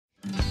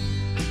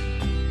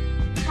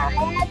Hi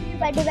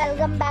everybody,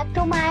 welcome back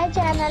to my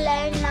channel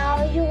and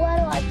now you are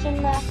watching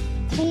a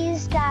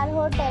 3-star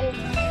hotel.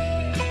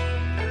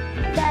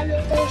 The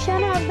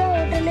location of the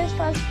hotel is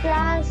first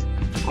class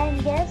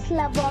and guests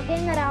love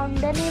walking around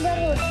the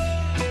neighborhood.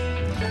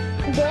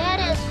 There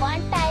is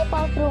one type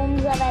of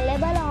rooms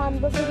available on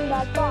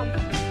booking.com.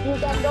 You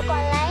can book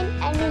online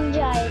and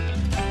enjoy it.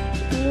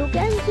 You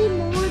can see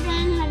more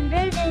than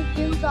 100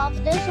 reviews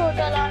of this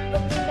hotel on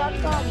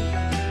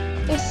booking.com.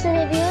 Its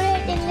review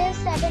rating is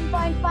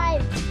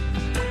 7.5,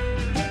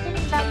 which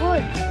is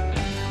good.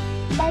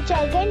 The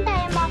check-in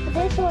time of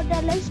this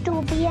hotel is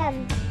 2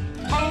 p.m.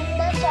 and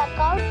the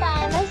check-out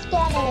time is 10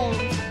 a.m.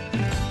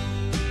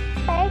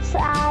 Pets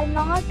are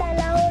not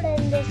allowed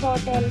in this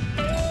hotel.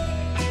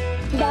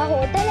 The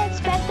hotel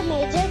accepts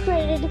major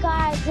credit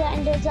cards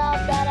and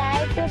reserves the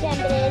right to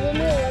temporarily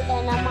hold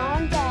an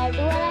amount prior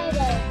to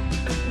arrival.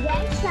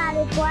 Guests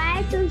are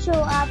required to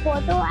show a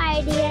photo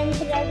ID and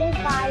credit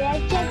card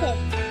at check-in.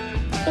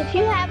 If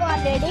you have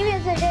already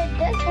visited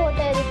this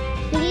hotel,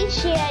 please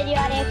share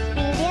your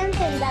experience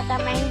in the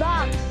comment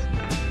box.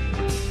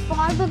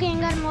 For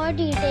booking or more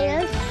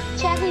details,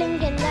 check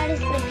link in the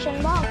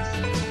description box.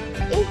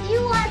 If you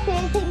are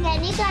facing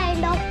any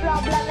kind of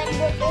problem in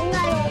booking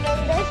a room in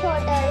this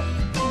hotel,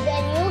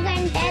 then you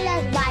can tell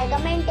us by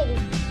commenting.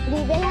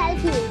 We will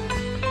help you.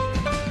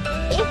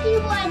 If you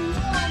are new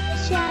on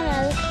this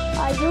channel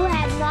or you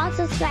have not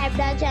subscribed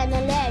our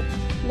channel yet,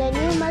 then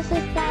you must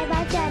subscribe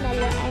our channel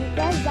and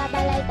press the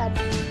bell icon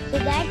so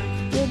that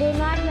you do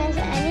not miss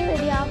any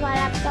video of our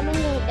upcoming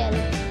hotel.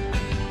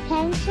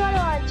 Thanks for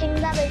watching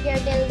the video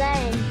till the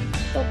end.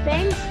 So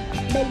friends,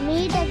 we'll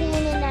meet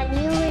again in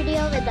a new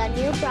video with a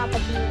new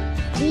property.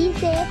 Be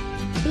safe,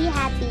 be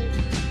happy.